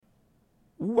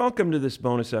Welcome to this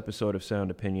bonus episode of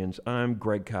Sound Opinions. I'm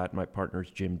Greg Cott. My partner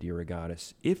is Jim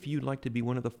DeRogatis. If you'd like to be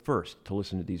one of the first to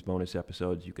listen to these bonus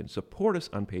episodes, you can support us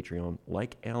on Patreon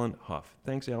like Alan Huff.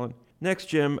 Thanks, Alan. Next,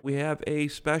 Jim, we have a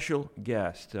special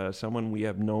guest, someone we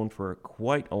have known for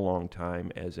quite a long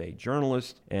time as a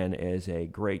journalist and as a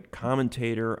great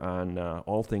commentator on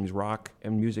all things rock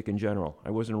and music in general. I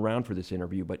wasn't around for this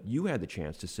interview, but you had the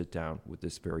chance to sit down with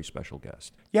this very special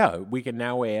guest. Yeah, we can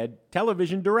now add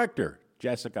television director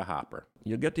Jessica Hopper.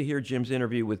 You'll get to hear Jim's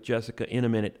interview with Jessica in a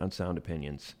minute on Sound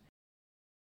Opinions.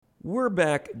 We're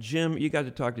back. Jim, you got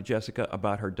to talk to Jessica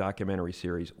about her documentary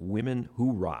series, Women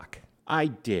Who Rock. I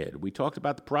did. We talked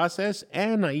about the process,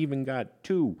 and I even got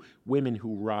 2 Women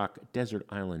Who Rock Desert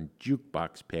Island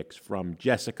jukebox picks from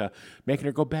Jessica, making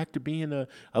her go back to being a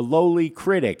lowly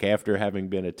critic after having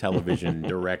been a television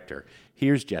director.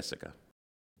 Here's Jessica.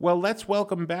 Well, let's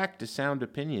welcome back to Sound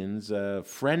Opinions, a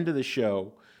friend of the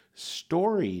show,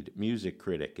 storied music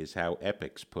critic is how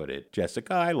Epix put it.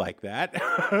 Jessica, I like that.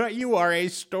 You are a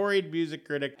storied music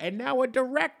critic and now a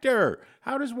director.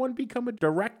 How does one become a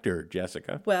director,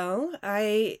 Jessica? Well,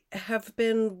 I have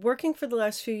been working for the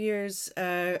last few years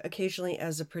occasionally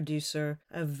as a producer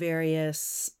of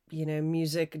various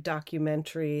music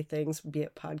documentary things, be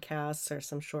it podcasts or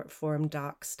some short form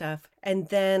doc stuff. And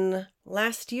then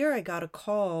last year I got a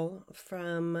call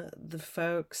from the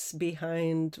folks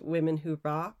behind Women Who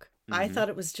Rock. I thought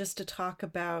it was just to talk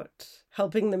about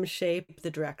helping them shape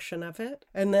the direction of it.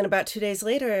 And then about 2 days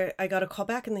later, I got a call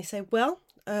back and they say, well,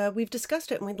 we've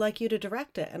discussed it and we'd like you to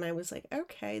direct it. And I was like,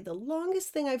 okay, the longest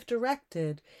thing I've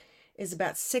directed is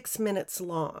about 6 minutes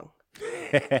long.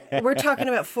 We're talking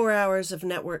about 4 hours of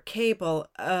network cable.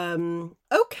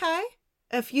 Okay.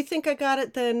 If you think I got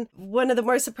it, then one of the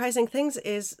more surprising things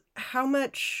is how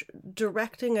much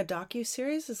directing a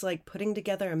docuseries is like putting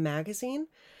together a magazine,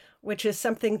 which is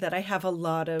something that I have a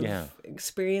lot of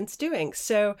experience doing.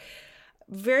 So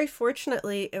very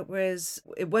fortunately, it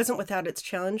wasn't without its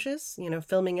challenges.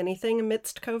 Filming anything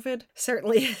amidst COVID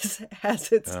certainly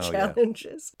has its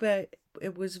challenges, but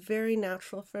it was very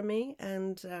natural for me,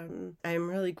 and I'm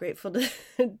really grateful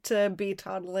to be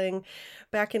toddling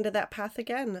back into that path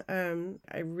again.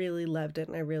 I really loved it,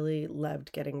 and I really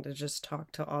loved getting to just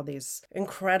talk to all these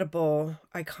incredible,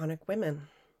 iconic women.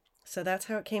 So that's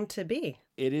how it came to be.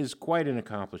 It is quite an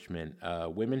accomplishment.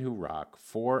 Women Who Rock,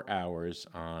 4 hours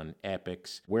on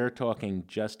Epix. We're talking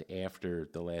just after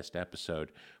the last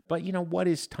episode. But, what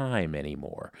is time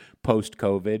anymore?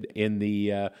 Post-COVID, in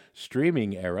the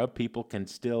streaming era, people can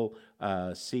still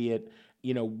see it.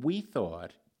 We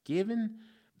thought, given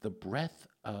the breadth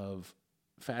of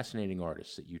fascinating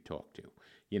artists that you talk to,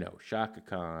 Chaka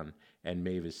Khan and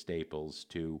Mavis Staples,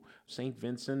 to St.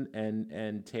 Vincent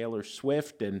and Taylor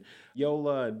Swift and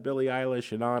Yola and Billie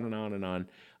Eilish and on and on and on.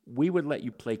 We would let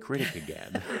you play critic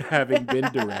again, having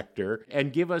been director,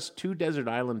 and give us 2 Desert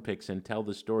Island picks and tell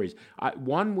the stories.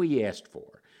 One we asked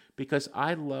for, because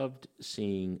I loved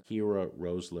seeing Kira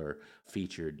Rosler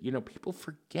featured. People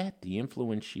forget the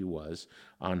influence she was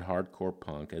on hardcore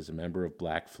punk as a member of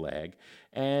Black Flag,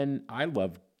 and I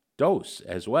loved Dose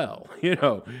as well,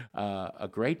 a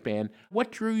great band.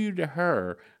 What drew you to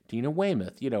her? Tina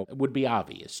Weymouth, would be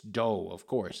obvious. Doe, of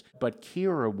course, but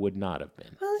Kira would not have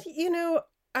been. Well,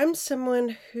 I'm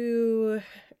someone who,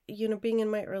 being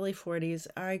in my early 40s,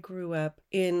 I grew up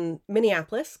in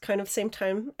Minneapolis, kind of same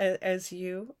time as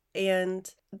you,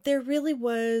 and there really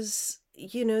was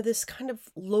this kind of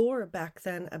lore back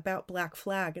then about Black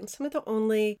Flag, and some of the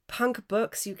only punk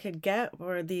books you could get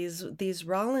were these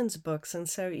Rollins books. And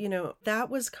so, that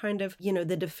was kind of,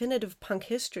 the definitive punk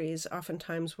histories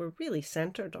oftentimes were really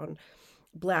centered on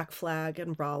Black Flag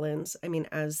and Rollins. I mean,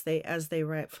 as they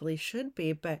rightfully should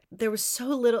be, but there was so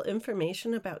little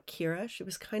information about Kira. She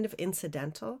was kind of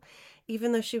incidental,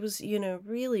 even though she was,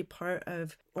 really part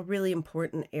of a really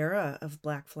important era of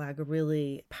Black Flag, a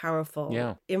really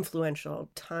powerful, influential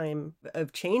time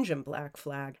of change in Black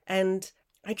Flag. And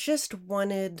I just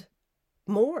wanted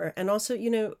more. And also,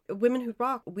 Women Who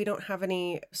Rock, we don't have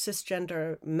any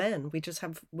cisgender men. We just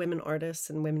have women artists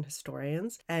and women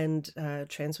historians and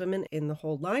trans women in the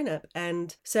whole lineup.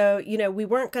 And so, we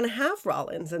weren't going to have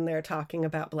Rollins in there talking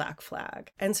about Black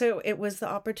Flag. And so it was the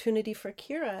opportunity for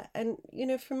Kira. And,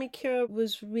 for me, Kira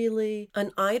was really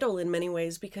an idol in many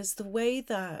ways, because the way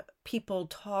that people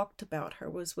talked about her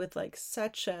was with like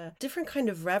such a different kind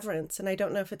of reverence. And I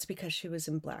don't know if it's because she was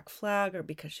in Black Flag or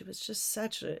because she was just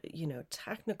such a,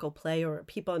 technical player, or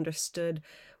people understood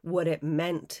what it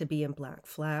meant to be in Black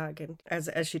Flag. And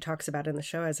as she talks about in the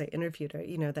show, as I interviewed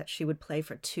her, that she would play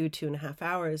for 2.5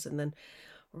 hours and then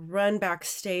run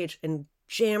backstage and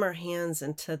jam her hands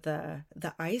into the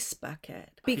ice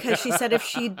bucket, because she said if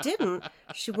she didn't,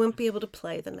 she wouldn't be able to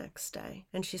play the next day.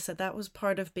 And she said that was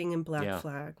part of being in Black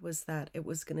Flag, was that it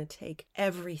was going to take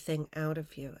everything out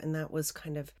of you. And that was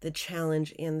kind of the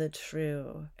challenge and the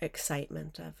true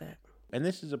excitement of it. And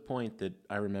this is a point that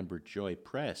I remember Joy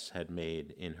Press had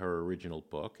made in her original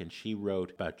book, and she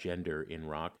wrote about gender in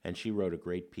rock, and she wrote a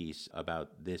great piece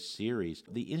about this series.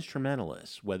 The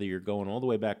instrumentalists, whether you're going all the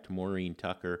way back to Maureen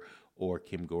Tucker or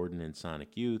Kim Gordon in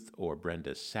Sonic Youth or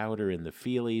Brenda Sauter in the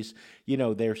Feelies, you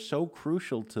know, they're so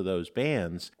crucial to those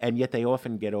bands, and yet they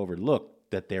often get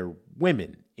overlooked that they're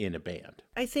women in a band.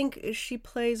 I think she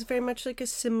plays very much like a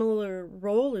similar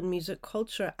role in music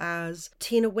culture as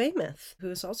Tina Weymouth,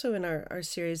 who is also in our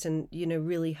series and, you know,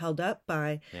 really held up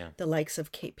by the likes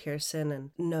of Kate Pearson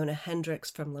and Nona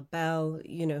Hendrix from LaBelle,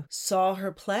 you know, saw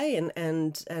her play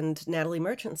and Natalie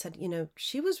Merchant said, you know,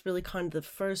 she was really kind of the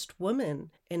first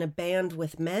woman in a band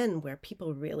with men where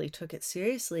people really took it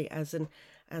seriously as an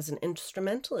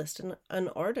instrumentalist and an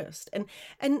artist. And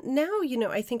now, you know,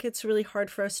 I think it's really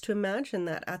hard for us to imagine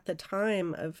that at the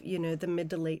time of, you know, the mid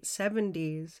to late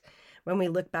 70s, when we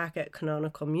look back at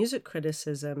canonical music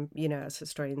criticism, you know, as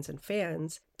historians and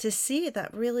fans, to see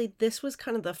that really this was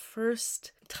kind of the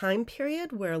first time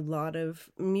period where a lot of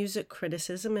music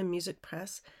criticism and music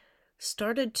press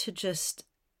started to just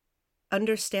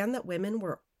understand that women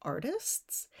were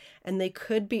artists and they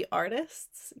could be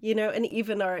artists, you know, and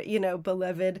even our, you know,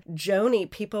 beloved Joni,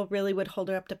 people really would hold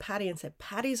her up to Patti and say,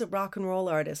 Patti's a rock and roll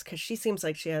artist because she seems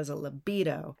like she has a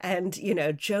libido. And, you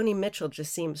know, Joni Mitchell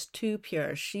just seems too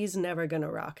pure. She's never going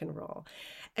to rock and roll.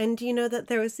 And, you know, that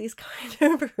there was these kind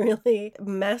of really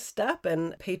messed up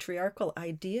and patriarchal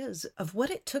ideas of what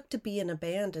it took to be in a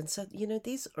band. And so, you know,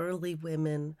 these early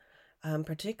women,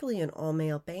 particularly in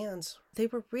all-male bands, they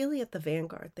were really at the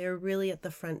vanguard. They were really at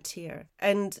the frontier.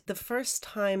 And the first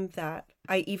time that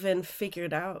I even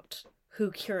figured out who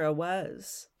Kira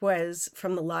was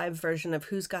from the live version of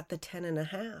Who's Got the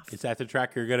 10.5. Is that the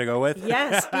track you're going to go with?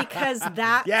 Yes, because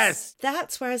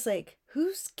that's where I was like,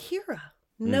 who's Kira?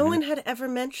 No one had ever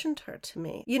mentioned her to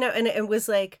me. You know, and it was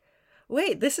like,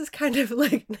 wait, this is kind of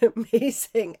like an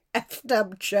amazing effed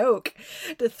up joke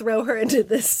to throw her into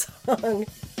this song.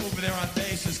 Over there on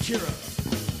bass is Kira.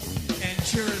 And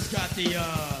Kira's got the,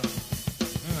 1.5,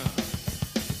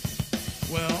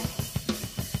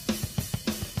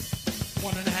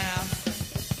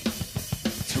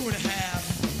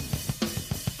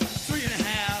 2.5,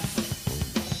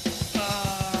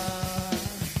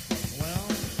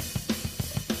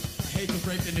 3.5. I hate to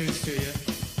break the news to you.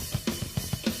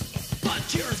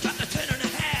 Kira's got the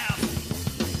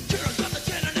 10.5. Kira's got the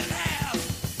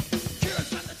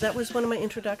 10.5. That was one of my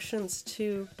introductions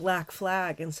to Black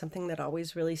Flag, and something that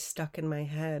always really stuck in my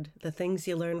head. The things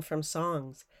you learn from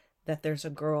songs, that there's a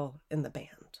girl in the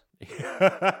band.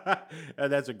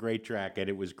 That's a great track, and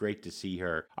it was great to see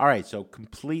her. All right, so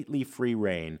completely free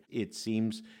reign. It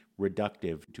seems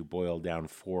reductive to boil down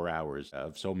 4 hours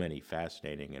of so many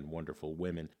fascinating and wonderful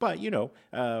women. But, you know,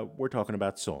 we're talking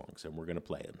about songs, and we're going to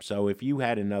play them. So if you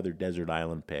had another Desert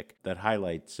Island pick that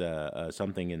highlights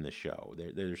something in the show,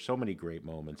 there's so many great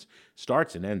moments.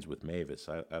 Starts and ends with Mavis.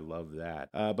 I love that.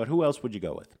 But who else would you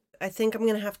go with? I think I'm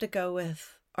going to have to go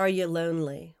with Are You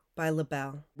Lonely by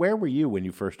LaBelle. Where were you when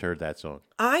you first heard that song?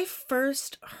 I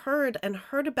first heard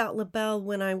about LaBelle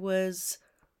when I was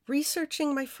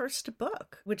researching my first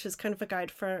book, which is kind of a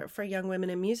guide for young women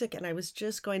in music. And I was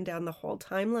just going down the whole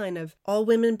timeline of all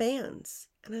women bands.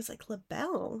 And I was like,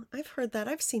 LaBelle, I've heard that.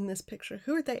 I've seen this picture.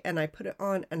 Who are they? And I put it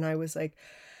on and I was like,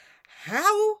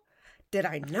 how did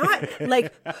I not?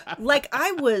 like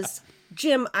I was,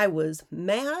 Jim, I was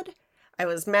mad. I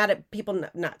was mad at people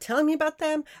not telling me about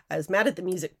them. I was mad at the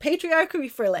music patriarchy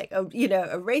for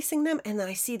erasing them. And then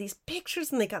I see these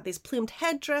pictures and they got these plumed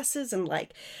headdresses and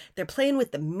like they're playing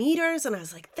with the meters. And I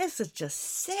was like, this is just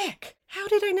sick. How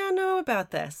did I not know about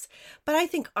this? But I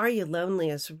think Are You Lonely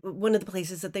is one of the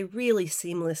places that they really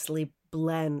seamlessly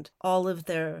blend all of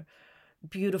their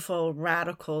beautiful,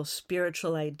 radical,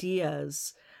 spiritual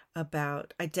ideas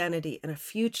about identity and a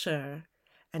future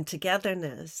and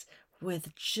togetherness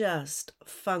with just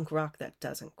funk rock that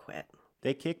doesn't quit.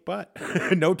 They kick butt.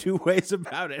 No two ways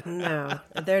about it. No,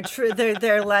 they're true.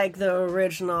 They're like the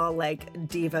original like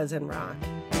divas in rock.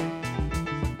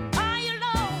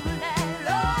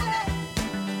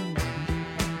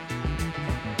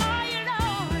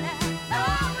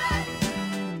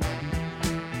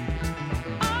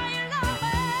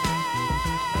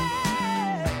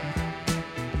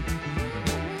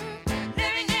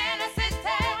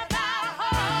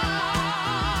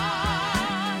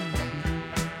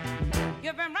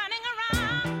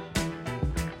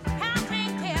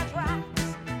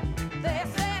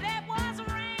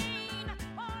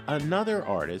 Another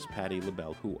artist, Patti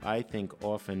LaBelle, who I think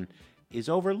often is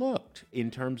overlooked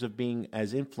in terms of being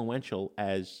as influential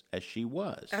as she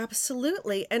was.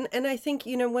 Absolutely. And I think,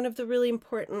 one of the really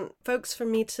important folks for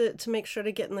me to make sure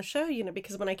to get in the show,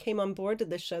 because when I came on board to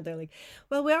this show, they're like,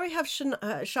 well, we already have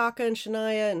Shaka and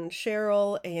Shania and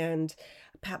Cheryl and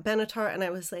Pat Benatar. And I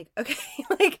was like,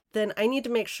 okay, then I need to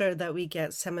make sure that we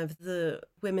get some of the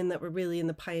women that were really in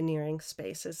the pioneering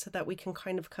spaces so that we can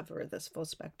kind of cover this full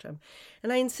spectrum.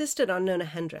 And I insisted on Nona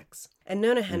Hendryx. And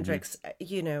Nona Hendryx,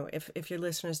 if your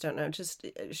listeners don't know,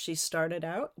 she started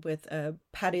out with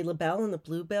Patti LaBelle and the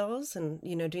Bluebells and,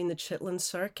 doing the Chitlin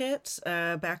circuit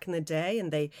back in the day.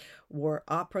 And they wore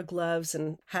opera gloves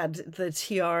and had the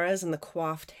tiaras and the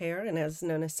coiffed hair. And as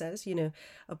Nona says,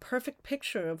 a perfect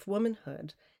picture of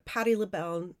womanhood. Patti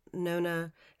LaBelle,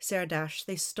 Nona, Sarah Dash,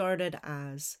 they started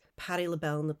as Patti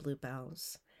LaBelle and the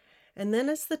Bluebells. And then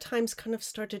as the times kind of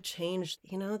start to change,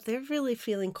 they're really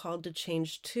feeling called to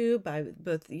change too by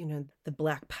both, the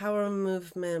Black Power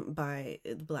movement, by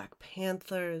the Black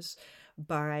Panthers,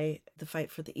 by the fight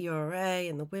for the ERA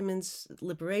and the women's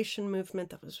liberation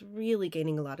movement that was really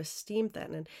gaining a lot of steam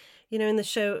then. And, in the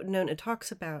show, Nona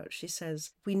talks about, she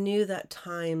says, we knew that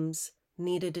times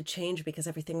needed to change because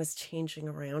everything was changing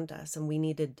around us, and we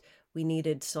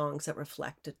needed songs that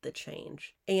reflected the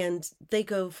change. And they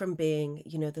go from being,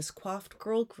 this coiffed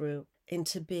girl group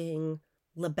into being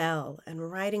LaBelle and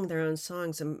writing their own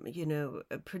songs and,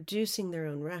 producing their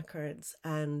own records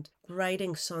and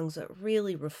writing songs that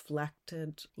really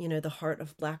reflected, the heart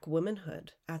of Black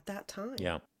womanhood at that time.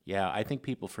 Yeah, I think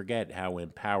people forget how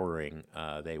empowering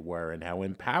they were and how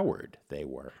empowered they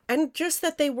were. And just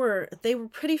that they were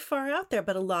pretty far out there,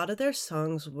 but a lot of their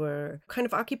songs were kind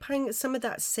of occupying some of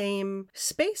that same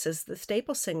space as the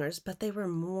staple singers, but they were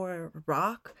more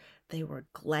rock, they were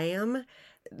glam.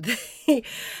 They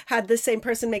had the same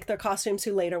person make their costumes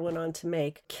who later went on to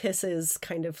make Kiss's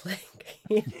kind of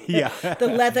the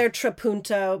leather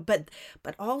trapunto,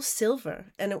 but all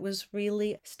silver. And it was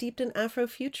really steeped in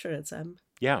Afrofuturism.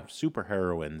 Yeah, super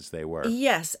heroines they were.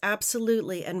 Yes,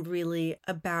 absolutely. And really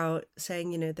about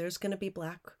saying, there's going to be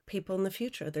Black people in the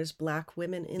future. There's Black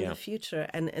women in the future.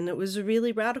 And it was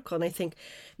really radical. And I think,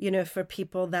 for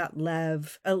people that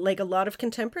love, like a lot of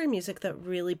contemporary music that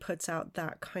really puts out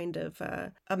that kind of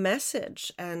a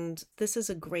message. And this is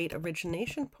a great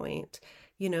origination point,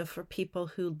 for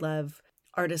people who love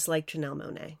artists like Janelle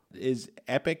Monáe. Is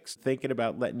Epix thinking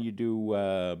about letting you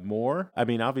do more? I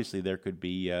mean, obviously there could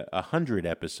be 100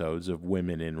 episodes of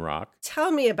Women in Rock.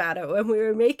 Tell me about it. When we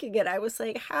were making it, I was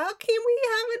like, how can we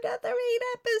have another 8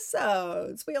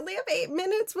 episodes? We only have 8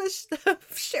 minutes with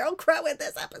Sheryl Crow in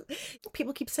this episode.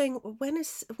 People keep saying,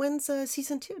 when's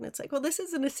season 2? And it's like, well, this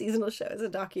isn't a seasonal show. It's a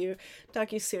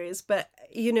docu-series. But,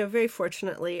 very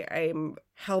fortunately, I'm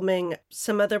helming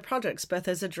some other projects, both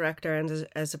as a director and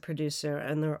as a producer,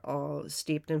 and they're all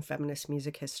steeped in feminist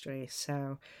music history.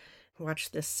 So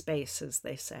watch this space, as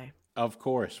they say. Of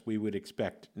course, we would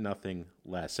expect nothing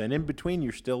less. And in between,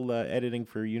 you're still editing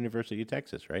for University of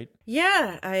Texas, right?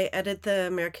 Yeah, I edit the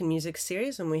American Music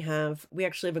series, and we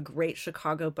actually have a great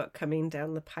Chicago book coming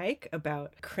down the pike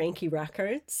about Cranky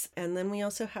Records. And then we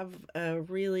also have a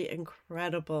really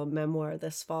incredible memoir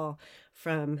this fall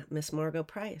from Miss Margot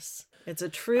Price. It's a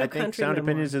true country memoir. I think Sound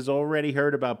Opinions has already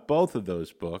heard about both of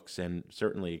those books and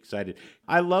certainly excited.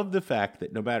 I love the fact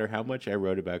that no matter how much I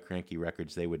wrote about Cranky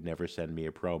Records, they would never send me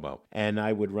a promo. And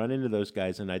I would run into those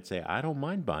guys and I'd say, I don't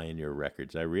mind buying your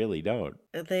records. I really don't.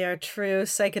 They are true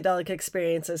psychedelic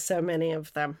experiences, so many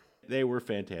of them. They were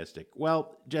fantastic.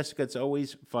 Well, Jessica, it's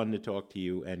always fun to talk to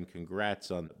you, and congrats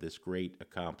on this great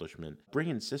accomplishment.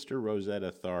 Bringing Sister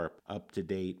Rosetta Tharpe up to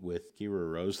date with Kira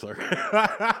Rosler.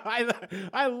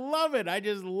 I love it. I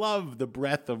just love the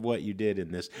breadth of what you did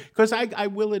in this. Because I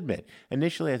will admit,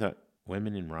 initially I thought,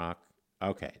 Women in Rock?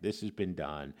 Okay, this has been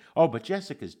done. Oh, but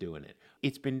Jessica's doing it.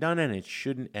 It's been done, and it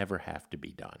shouldn't ever have to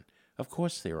be done. Of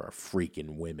course there are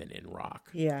freaking women in rock.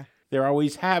 Yeah. There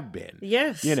always have been.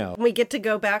 Yes. We get to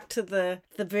go back to the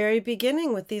very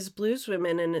beginning with these blues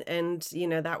women. And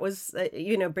that was,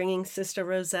 bringing Sister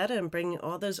Rosetta and bringing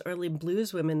all those early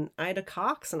blues women, Ida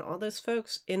Cox and all those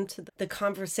folks into the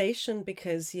conversation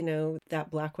because, that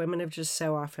Black women have just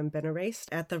so often been erased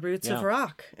at the roots of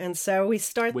rock. And so we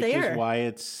start there.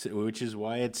 Which is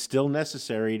why it's still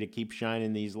necessary to keep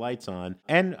shining these lights on.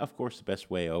 And, of course, the best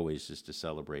way always is to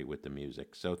celebrate with the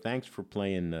music. So thanks for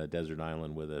playing Desert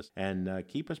Island with us. And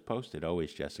keep us posted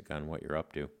always, Jessica, on what you're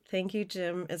up to. Thank you,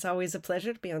 Jim. It's always a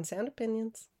pleasure to be on Sound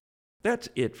Opinions. That's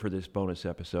it for this bonus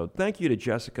episode. Thank you to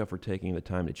Jessica for taking the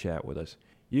time to chat with us.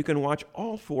 You can watch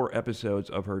all 4 episodes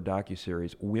of her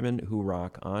docuseries Women Who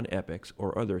Rock on Epix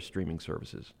or other streaming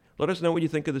services. Let us know what you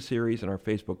think of the series in our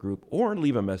Facebook group or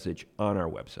leave a message on our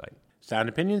website. Sound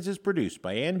Opinions is produced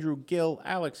by Andrew Gill,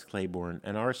 Alex Claiborne,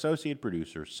 and our associate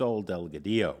producer, Sol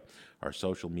Delgadillo. Our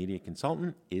social media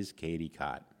consultant is Katie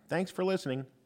Cott. Thanks for listening.